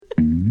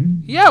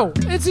Yo,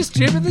 it's a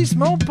stupidly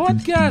small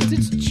podcast.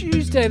 It's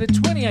Tuesday, the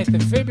 28th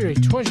of February,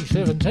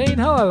 2017.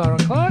 Hello, Lauren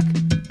Clark.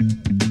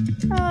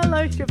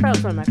 Hello, Stewart.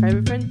 It's one of my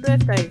favourite friend's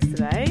birthdays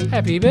today.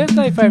 Happy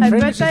birthday, favourite Happy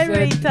friend. birthday,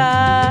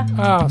 Rita.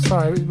 Oh,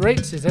 sorry,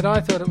 Reets, is it?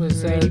 I thought it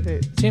was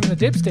Tim the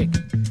Dipstick.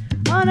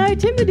 Oh, no,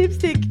 Tim the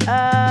Dipstick,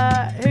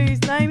 whose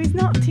name is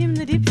not Tim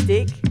the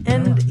Dipstick.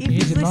 And if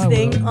he's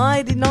listening,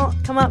 I did not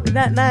come up with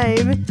that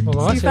name.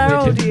 Well, Stu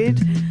Farrell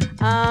did.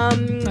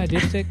 No,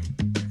 Dipstick.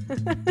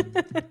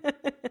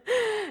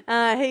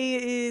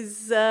 He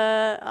is,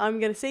 I'm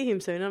going to see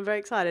him soon. I'm very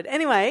excited.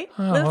 Anyway,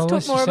 let's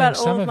talk more about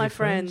all of my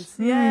friends.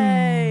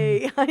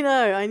 Yay. I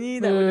know. I knew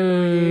that would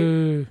annoy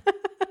you.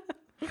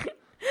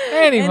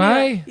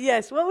 Anyway.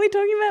 Yes. What were we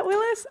talking about,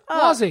 Willis?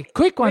 Lozzie,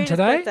 quick one Rita's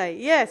today. Birthday.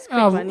 Yes, quick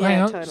one. Hang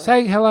Yeah, on. totally.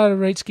 Say hello to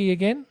Reetsky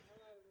again.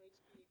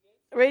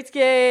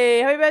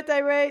 Reetsky, happy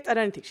birthday, Reets. I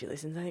don't think she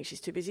listens. I think she's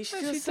too busy. She's No,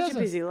 she got such doesn't.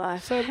 a busy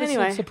life. So let's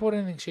anyway. not support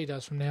anything she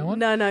does from now on.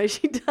 No,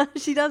 she does.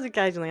 She does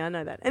occasionally. I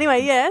know that.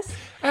 Anyway, yes.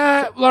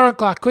 Lauren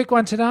Clark, quick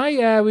one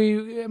today.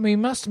 We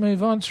must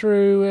move on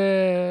through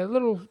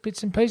little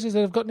bits and pieces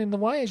that have gotten in the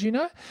way, as you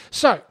know.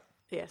 So,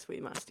 Yes,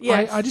 we must.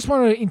 Yes. I just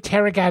want to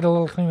interrogate a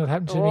little thing that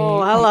happened to me.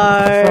 Oh,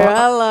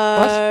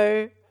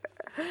 hello.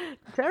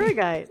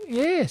 Interrogate.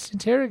 Yes,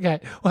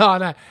 interrogate. Well, I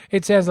know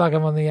it sounds like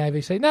I'm on the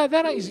ABC. No,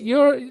 that is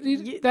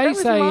they that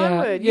was say. my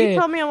word. Yeah, You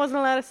told me I wasn't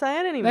allowed to say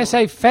it anymore. they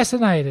say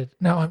fascinated.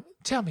 No,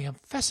 tell me I'm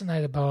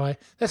fascinated by.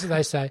 That's what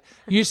they say.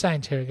 You say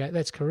interrogate.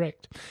 That's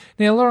correct.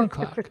 Now, Lauren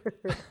Clark,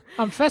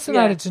 I'm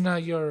fascinated to know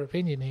your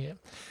opinion here,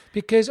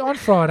 because on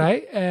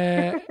Friday,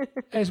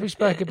 as we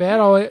spoke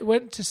about, I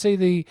went to see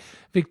the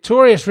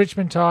victorious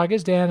Richmond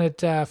Tigers down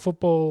at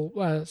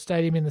football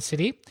stadium in the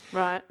city.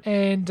 Right.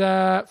 And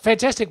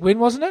fantastic win,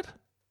 wasn't it?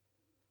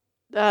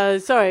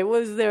 Sorry,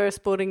 was there a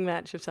sporting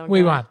match of some kind?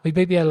 We won. We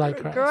beat the Adelaide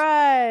Crows.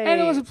 Great.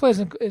 And it was a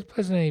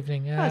pleasant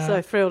evening. I'm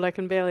so thrilled I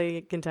can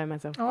barely contain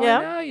myself. I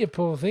yeah. know, you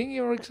poor thing.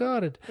 You were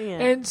excited. Yeah.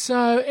 And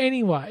so,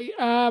 anyway,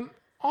 on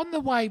the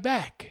way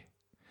back,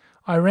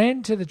 I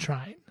ran to the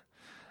train,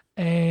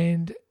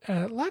 and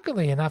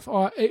luckily enough,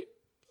 I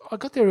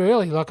got there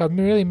early. Like, I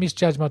really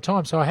misjudged my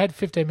time, so I had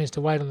 15 minutes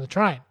to wait on the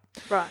train.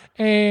 Right.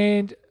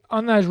 And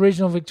on those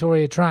regional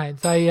Victoria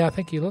trains, they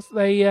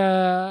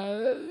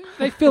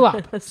they fill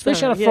up,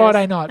 especially on a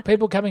Friday night.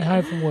 People coming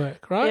home from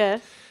work, right? Yeah.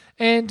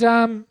 And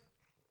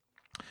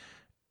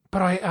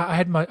but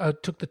I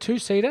took the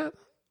two-seater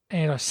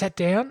and I sat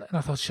down and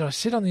I thought, should I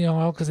sit on the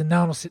aisle, because then no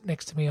one will sit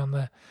next to me on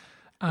the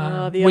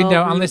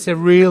window unless they're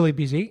really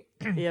busy.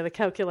 Yeah, the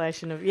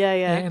calculation of yeah.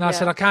 And I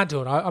said, I can't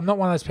do it. I'm not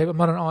one of those people. I'm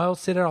not an aisle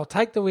sitter. I'll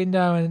take the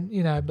window and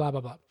blah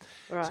blah blah.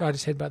 Right. So I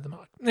just headbutted the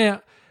mic.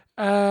 Now.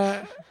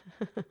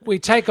 We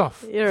take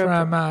off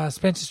from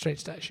Spencer Street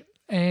Station,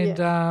 and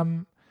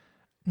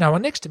no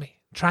one next to me.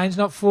 Train's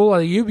not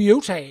full. You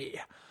beauty.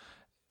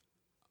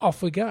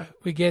 Off we go.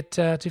 We get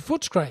to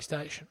Footscray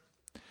Station.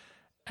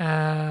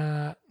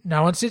 No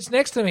one sits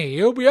next to me.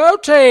 You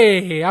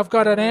beauty. I've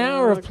got an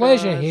hour of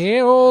pleasure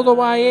here, all the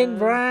way in.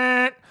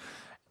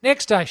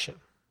 Next station.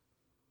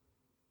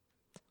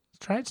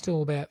 Train's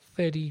still about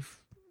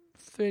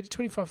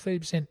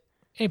 25-30%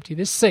 empty.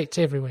 There's seats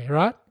everywhere,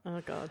 right? Oh,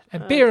 God.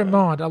 And bear in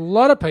mind, a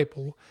lot of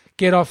people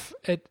get off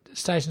at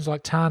stations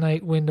like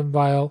Tarneit, Wyndham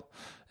Vale,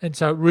 and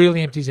so it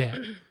really empties out.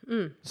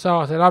 So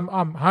I said, I'm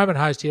home and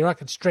host here. I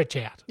can stretch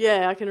out.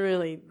 Yeah, I can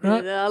really.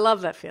 Right? I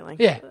love that feeling.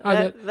 Yeah.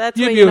 That's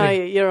when you know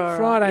you're all right.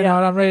 Friday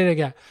night, I'm ready to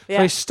go. Yeah.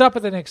 So we stop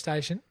at the next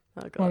station.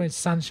 Oh, God. Might have been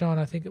Sunshine,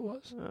 I think it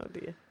was. Oh,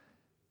 dear.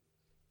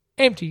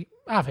 Empty,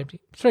 half empty,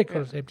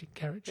 three-quarters empty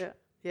carriage.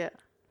 Yeah.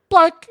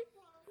 Bloke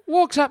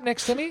walks up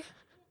next to me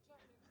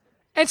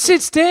and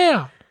sits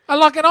down.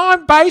 And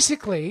I'm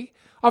basically,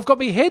 I've got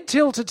my head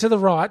tilted to the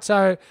right,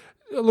 so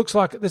it looks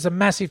like there's a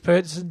massive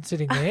person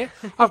sitting there.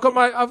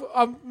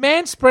 I'm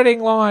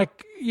man-spreading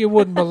like you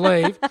wouldn't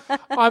believe.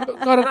 I've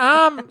got an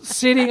arm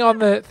sitting on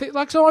the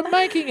so I'm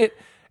making it.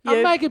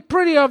 I'm making it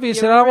pretty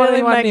obvious that I don't want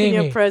anyone near me.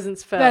 Making your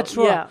presence felt. That's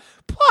right. Yeah.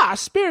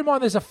 Plus, bear in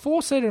mind, there's a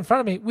four-seater in front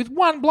of me with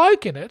one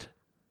bloke in it.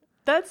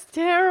 That's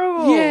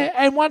terrible. Yeah,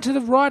 and one to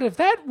the right of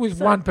that with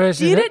one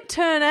person in Did it. it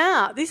turn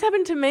out? This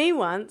happened to me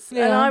once,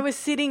 and I was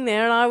sitting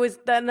there, and I was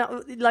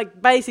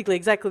basically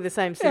exactly the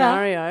same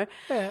scenario.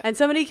 Yeah. And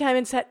somebody came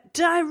and sat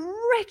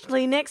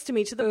directly next to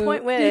me to the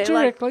point where,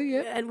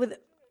 and with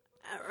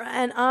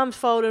arms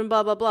folded and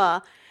blah blah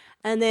blah.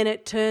 And then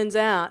it turns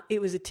out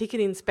it was a ticket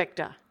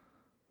inspector,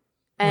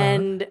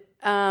 and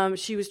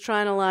she was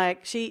trying to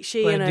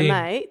she and her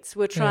mates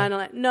were trying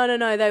to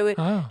no they were.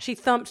 Oh. She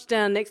thumped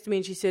down next to me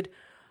and she said,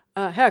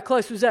 how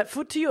close was that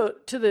foot to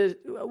the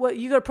what,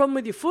 you got a problem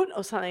with your foot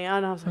or something?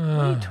 And I was like,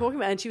 what are you talking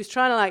about? And she was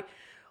trying to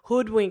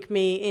hoodwink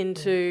me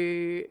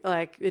into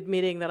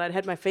admitting that I'd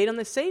had my feet on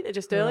the seat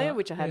just earlier,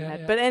 which I hadn't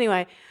had. But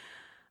anyway,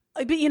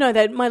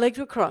 that my legs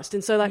were crossed,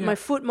 and so my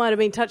foot might have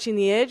been touching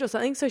the edge or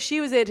something. So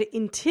she was there to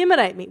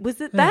intimidate me. Was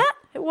it that?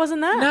 It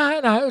wasn't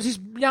that. No, it was this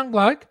young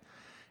bloke.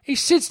 He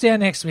sits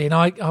down next to me, and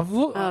I've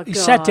looked. He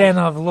sat down, and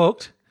I've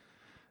looked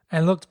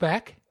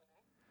back.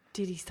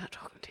 Did he start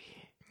talking to you?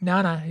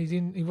 No, he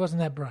didn't. He wasn't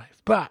that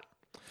brave. But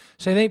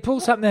So then he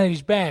pulls something out of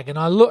his bag, and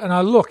I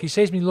look. He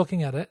sees me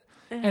looking at it,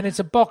 and it's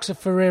a box of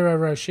Ferrero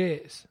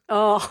Rochers.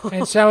 Oh.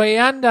 And so he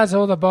undoes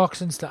all the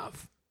box and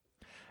stuff,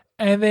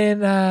 and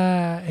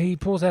then he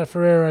pulls out a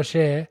Ferrero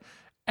Rocher,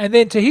 and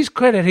then to his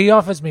credit, he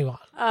offers me one.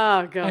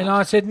 Oh, God. And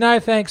I said, no,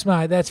 thanks,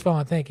 mate. That's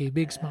fine. Thank you.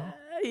 Big smile.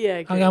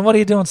 Yeah. I'm going, what are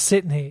you doing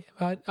sitting here?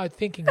 I'm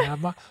thinking now.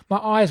 My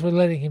eyes were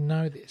letting him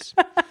know this.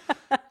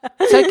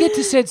 So get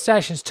to said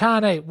stations,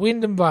 Tarneit,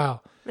 Wyndham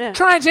Vale. Yeah.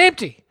 Train's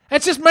empty.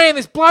 It's just me and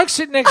this bloke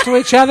sitting next to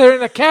each other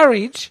in a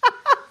carriage,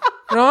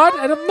 right?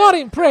 And I'm not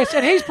impressed.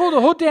 And he's pulled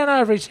the hood down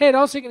over his head.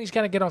 I was thinking he's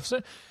going to get off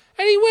soon.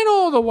 And he went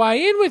all the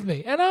way in with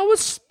me. And I was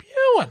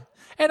spewing.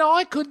 And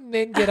I couldn't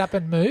then get up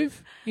and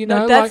move. You know,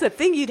 no, that's the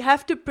thing. You'd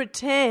have to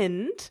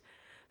pretend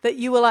that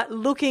you were like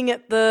looking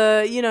at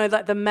the, you know,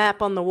 like the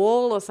map on the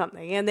wall or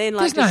something, and then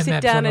like just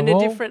sit down in a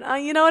different.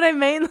 You know what I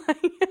mean?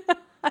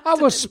 I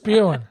was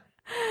spewing.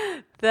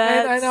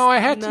 I know I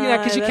had to, you know,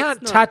 because you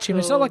can't touch him. Cool.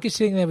 It's not like you're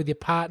sitting there with your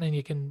partner and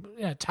you can,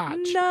 you know, touch.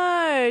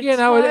 No, you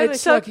know, totally.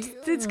 it's so like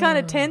it's kind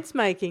of tense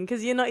making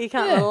because you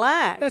can't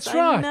relax. That's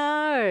right.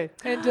 No,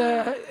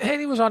 and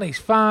he was on his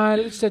phone.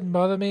 It just didn't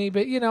bother me.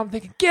 But you know, I'm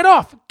thinking, get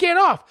off.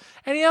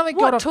 And he only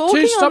got off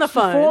talking 2 stops on the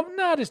phone? before.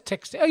 No, just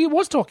texting. Oh, he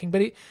was talking,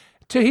 but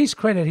to his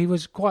credit, he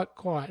was quite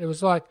quiet. It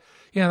was like,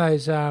 you know,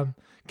 those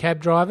cab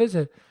drivers.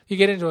 You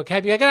get into a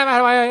cab, you go, get out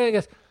of my way. He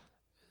goes,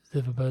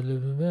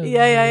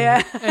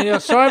 yeah. And you're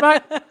sorry,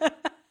 mate.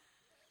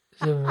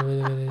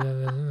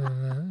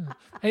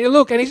 And you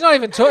look, and he's not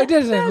even talking. He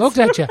doesn't even look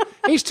at you.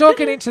 He's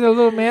talking into the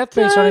little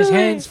mouthpiece on his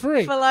hands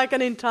free for like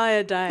an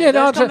entire day. Yeah,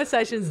 those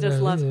conversations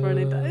just last for an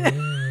entire day.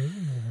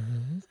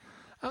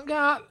 I'm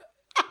going,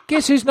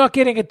 guess who's not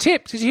getting a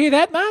tip? Did you hear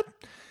that, mate?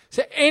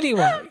 So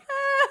anyway,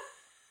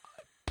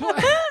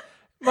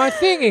 my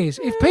thing is,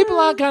 if people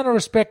aren't going to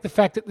respect the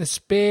fact that there's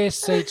spare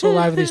seats all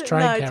over this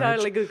train carriage,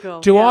 totally good call.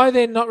 Do I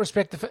then not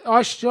respect the fact?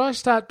 Should I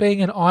start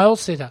being an aisle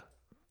sitter?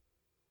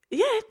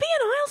 Yeah, be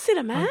an aisle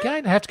sitter, man. I'm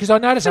going to have to, because I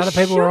noticed other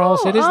people were aisle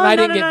sitters and they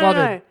didn't get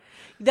bothered. No.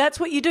 That's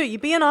what you do. You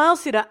be an aisle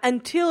sitter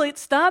until it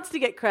starts to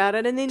get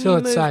crowded, and then you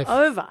move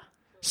over.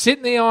 Sit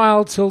in the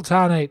aisle till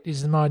Tarneit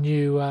is my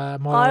new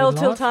motto. Aisle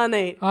till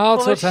Tarneit.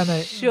 Aisle till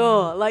Tarneit.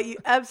 Sure. Like, you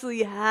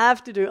absolutely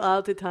have to do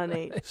aisle till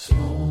Tarneit.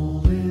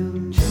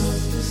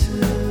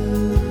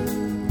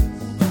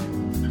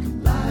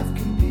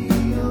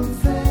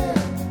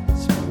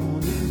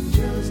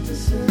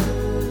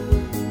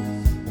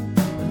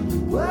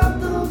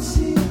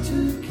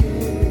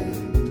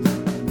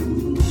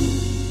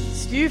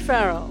 Stu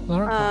Farrell.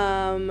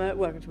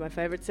 Welcome to my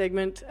favourite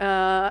segment.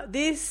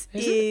 This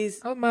is...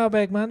 Oh,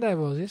 Mailbag Monday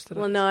was yesterday.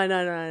 Well, no.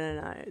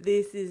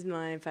 This is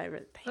my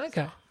favourite theme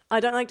song.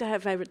 I don't like to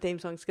have favourite theme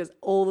songs because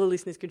all the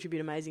listeners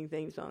contribute amazing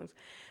theme songs,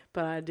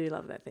 but I do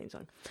love that theme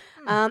song.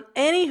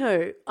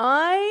 Anywho,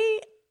 I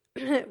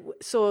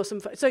saw some...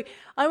 So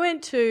I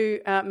went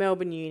to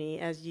Melbourne Uni,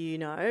 as you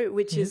know,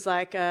 which is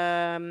like, you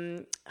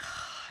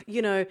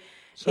know...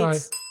 Sorry.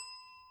 It's,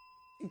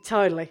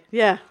 totally.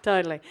 Yeah,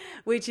 totally.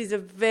 Which is a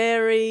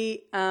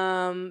very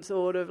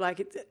sort of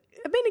like it's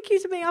been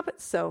accused of being up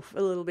itself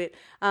a little bit.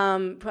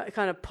 Kind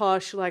of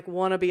posh, like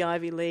wannabe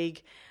Ivy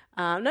League.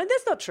 No,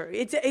 that's not true.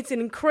 It's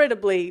an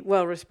incredibly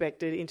well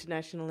respected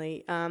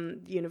internationally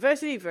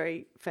university,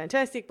 very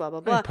fantastic, blah blah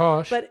blah. Very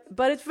posh.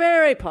 But it's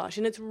very posh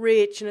and it's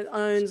rich and it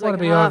owns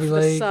like half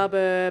the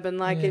suburb and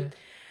like it.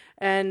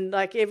 And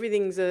like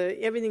everything's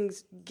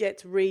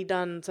gets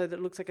redone so that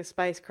it looks like a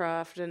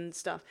spacecraft and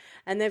stuff.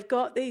 And they've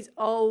got these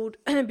old,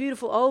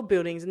 beautiful old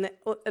buildings, and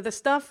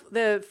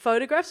the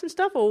photographs and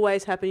stuff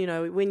always happen. You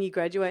know, when you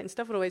graduate and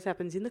stuff, it always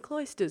happens in the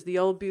cloisters, the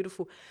old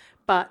beautiful.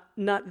 But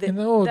not the,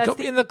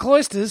 in the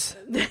cloisters.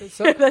 That's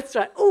right.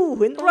 Right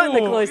in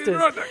the cloisters.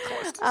 Right in the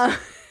cloisters.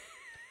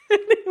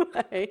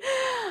 Anyway,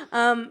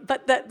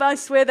 but I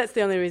swear that's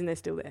the only reason they're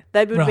still there.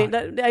 They would have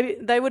knocked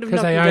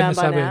them down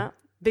by now.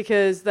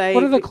 Because they...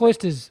 What are the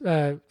cloisters,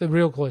 the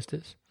real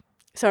cloisters?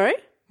 Sorry?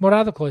 What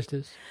are the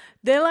cloisters?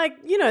 They're like,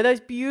 you know,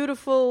 those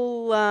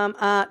beautiful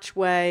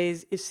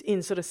archways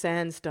in sort of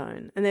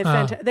sandstone. And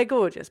they're they're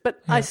gorgeous.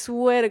 But I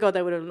swear to God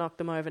they would have knocked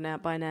them over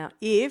by now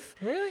if...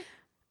 Really?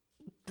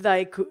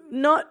 They could...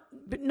 Not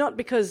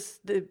because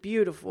they're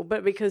beautiful,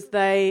 but because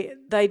they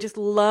just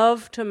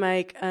love to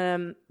make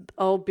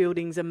old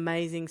buildings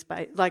amazing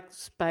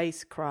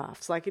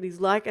spacecrafts. Like it is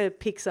like a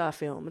Pixar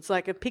film. It's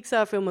like a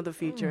Pixar film of the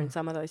future and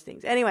some of those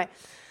things. Anyway,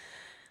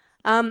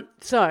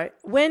 so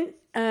when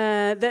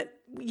that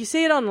you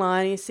see it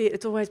online, you see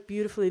it's always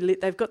beautifully lit.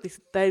 They've got this.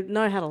 They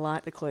know how to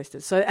light the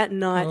cloisters. So at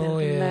night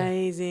they're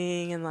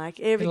amazing and like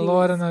everything. Get a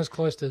light on those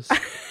cloisters.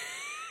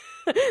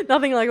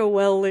 Nothing like a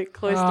well-lit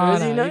cloister,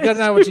 as you know. You got to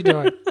know what you're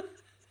doing.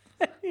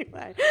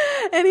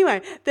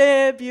 Anyway,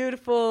 they're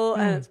beautiful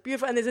and it's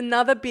beautiful. And there's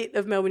another bit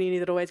of Melbourne Uni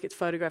that always gets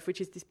photographed,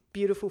 which is this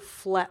beautiful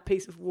flat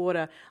piece of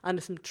water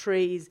under some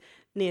trees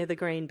near the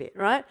green bit,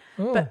 right?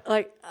 Ooh. But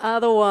like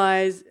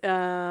otherwise,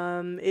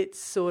 it's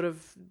sort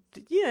of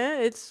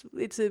it's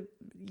a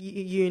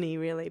uni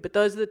really. But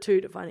those are the two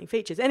defining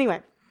features.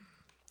 Anyway,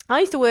 I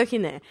used to work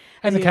in there.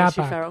 And the car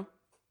park.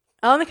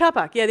 Oh, in the car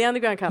park. Yeah, the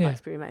underground car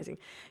park's pretty amazing.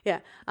 Yeah.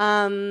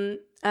 No,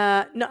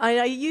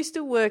 I used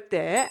to work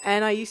there,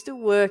 and I used to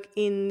work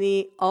in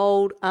the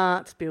old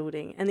arts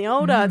building. And the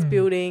old arts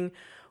building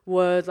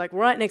was like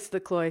right next to the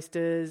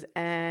cloisters,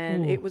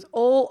 and it was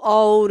all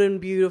old and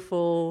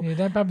beautiful. Yeah,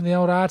 don't bump in the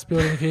old arts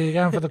building if you're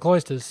going for the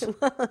cloisters.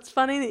 Well, it's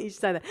funny that you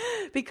say that,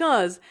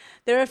 because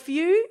there are a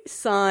few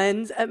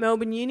signs at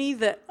Melbourne Uni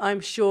that I'm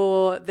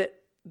sure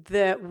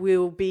that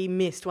will be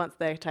missed once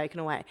they're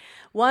taken away.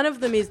 One of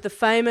them is the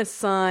famous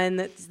sign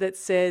that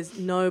says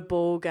no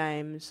ball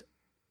games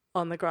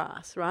on the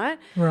grass, right?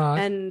 Right.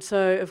 And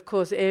so, of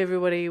course,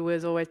 everybody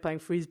was always playing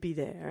frisbee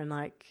there and,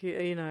 like,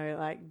 you know,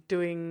 like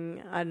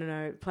doing, I don't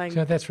know, playing...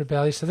 So that's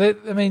rebellious. So,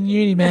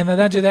 uni, man, they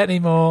don't do that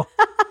anymore.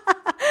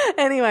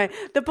 Anyway,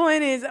 the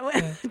point is,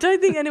 I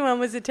don't think anyone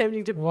was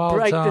attempting to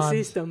break the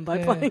system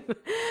by playing.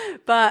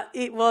 But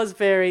it was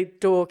very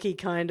dorky,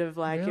 kind of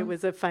like it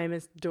was a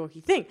famous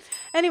dorky thing.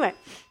 Anyway,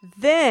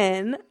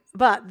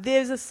 but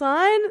there's a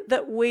sign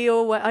that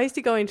I used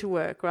to go into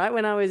work, right?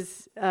 When I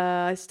was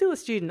still a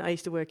student, I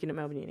used to work in at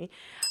Melbourne Uni.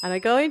 And I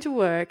go into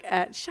work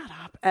at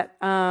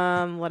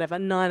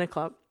 9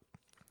 o'clock.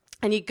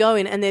 And you go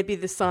in and there'd be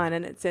the sign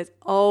and it says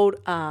Old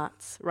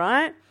Arts,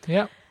 right?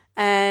 Yep.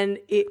 And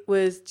it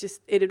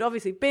had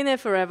obviously been there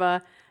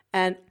forever,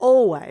 and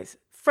always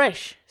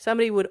fresh.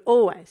 Somebody would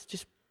always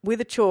just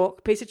with a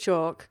piece of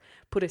chalk,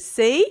 put a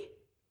C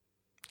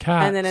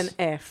and then an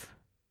F.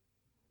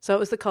 So it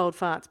was the Cold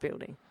Farts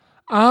building.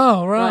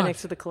 Oh, right. Right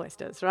next to the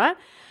cloisters, right?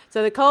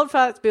 So the Cold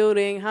Farts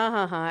building,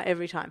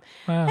 every time.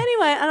 Wow.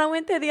 Anyway, and I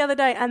went there the other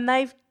day, and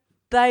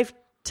they've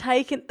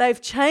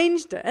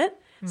changed it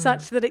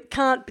such that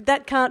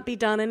that can't be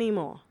done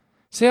anymore.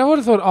 See, I would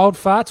have thought old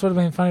farts would have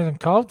been funnier than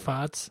cold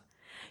farts.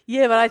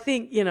 Yeah, but I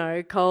think, you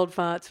know, cold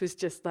farts was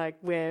just like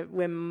we're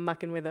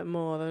mucking with it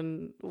more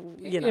than,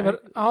 you know. Yeah,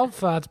 but old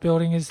farts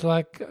building is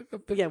like...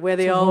 where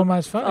the old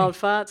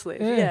farts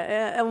live.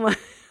 Yeah.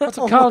 What's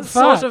a cold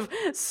fart?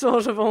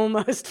 Sort of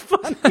almost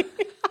funny.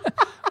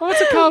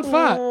 What's a cold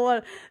fart?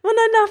 Well,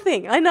 no,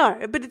 nothing. I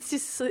know, but it's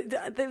just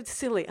it's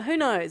silly. Who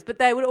knows? But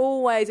it would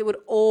always What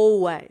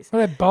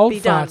about bold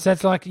farts? Done.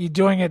 That's like you're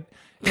doing it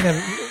in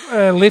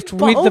a lift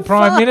with the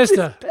Prime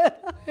Minister.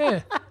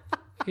 Yeah.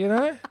 You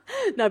know?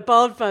 No,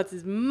 bold farts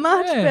is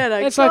much better.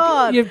 It's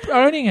God. like you're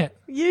owning it.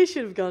 You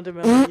should have gone to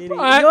Melbourne Uni.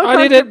 I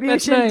did it.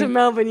 That's Your contribution me. to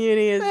Melbourne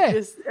Uni is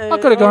just... I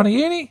could have gone to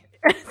uni.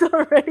 It's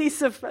already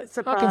surpassed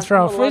I can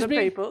throw a frisbee.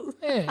 lot of people.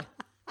 Yeah.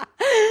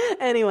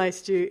 Anyway,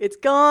 Stu, it's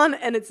gone,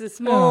 and it's a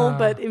small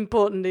but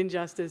important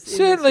injustice.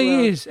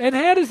 Certainly is. And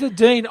how does the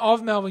Dean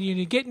of Melbourne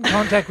Uni get in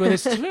contact with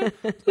us to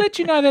let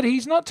you know that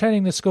he's not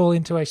turning the school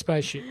into a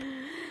spaceship?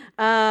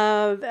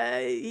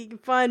 You can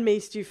find me,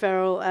 Stu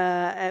Farrell,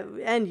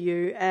 and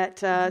you at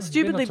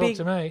Stupidly Big.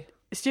 Talk to me.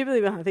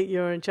 Stupidly, I think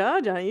you're in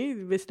charge, aren't you,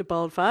 Mr.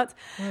 Bold Farts?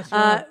 That's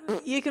right.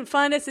 You can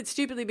find us at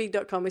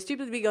stupidlybig.com. We're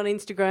Stupidly Big on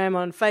Instagram,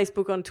 on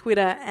Facebook, on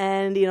Twitter,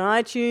 and in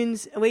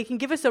iTunes. Where you can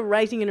give us a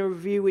rating and a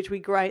review, which we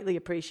greatly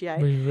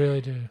appreciate. We really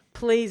do.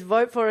 Please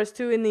vote for us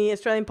too in the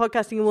Australian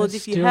Podcasting Awards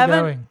It's if you haven't,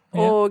 going.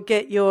 Yeah. or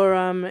get your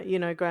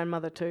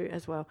grandmother too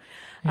as well.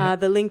 Yeah.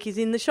 The link is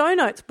in the show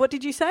notes. What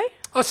did you say?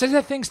 Oh, so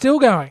that thing's still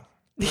going.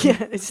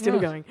 Yeah, it's still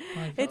going.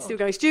 It's still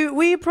going. Stu,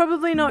 we're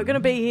probably not going to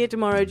be here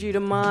tomorrow due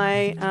to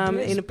my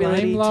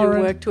inability to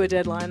work to a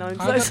deadline. I'm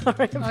so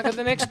sorry. I got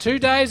the next 2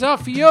 days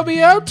off for your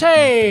BOT.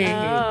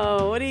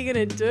 Oh, what are you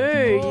going to do?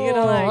 You're going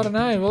to I don't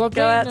know. Well,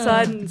 go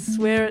outside and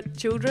swear at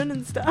children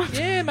and stuff?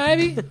 Yeah,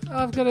 maybe.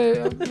 I've got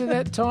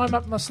that time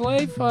up my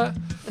sleeve. I've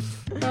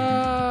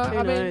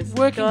been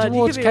working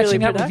towards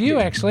catching up with you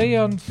actually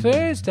on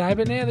Thursday,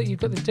 but now that you've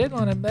got the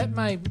deadline, that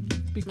may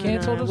be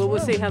cancelled as well. We'll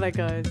see how that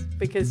goes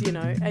because,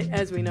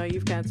 as we know,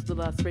 you've cancelled the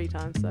last 3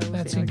 times. So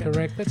that's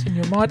incorrect. That's in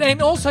your mind.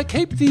 And also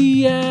keep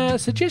the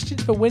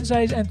suggestions for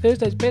Wednesdays and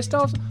Thursdays best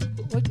ofs.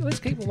 Let's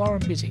keep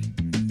Lauren busy.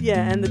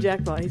 Yeah, and the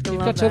jackpot. He's going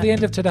to love that. You've got till the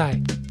end of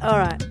today. All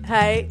right.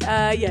 Hey,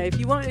 if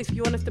you want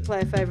us to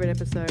play a favourite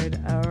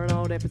episode or an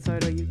old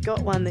episode, or you've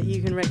got one that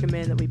you can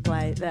recommend that we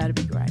play, that'd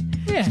be great.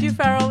 Yeah. Stu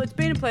Farrell, it's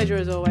been a pleasure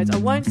as always. I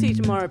won't see you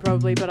tomorrow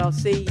probably, but I'll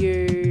see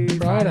you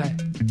Friday.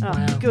 Oh,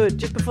 wow. Good.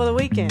 Just before the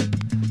weekend.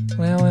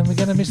 Well, and we're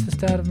going to miss the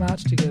start of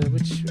March together,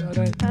 which I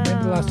don't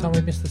remember the last time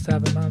we missed the start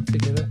of the month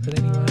together. But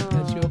anyway,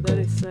 that's your call.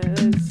 That's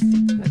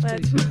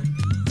pretty soon.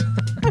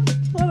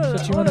 That's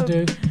what you want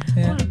to do.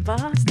 Yeah. What a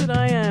bastard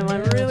I am.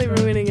 I'm really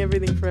ruining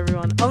everything for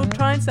everyone. I'll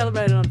try and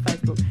celebrate it on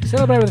Facebook.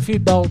 Celebrate with a few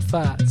bold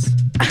farts.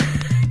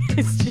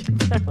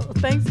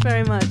 Thanks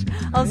very much.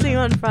 I'll see you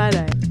on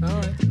Friday. All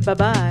right.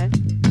 Bye-bye.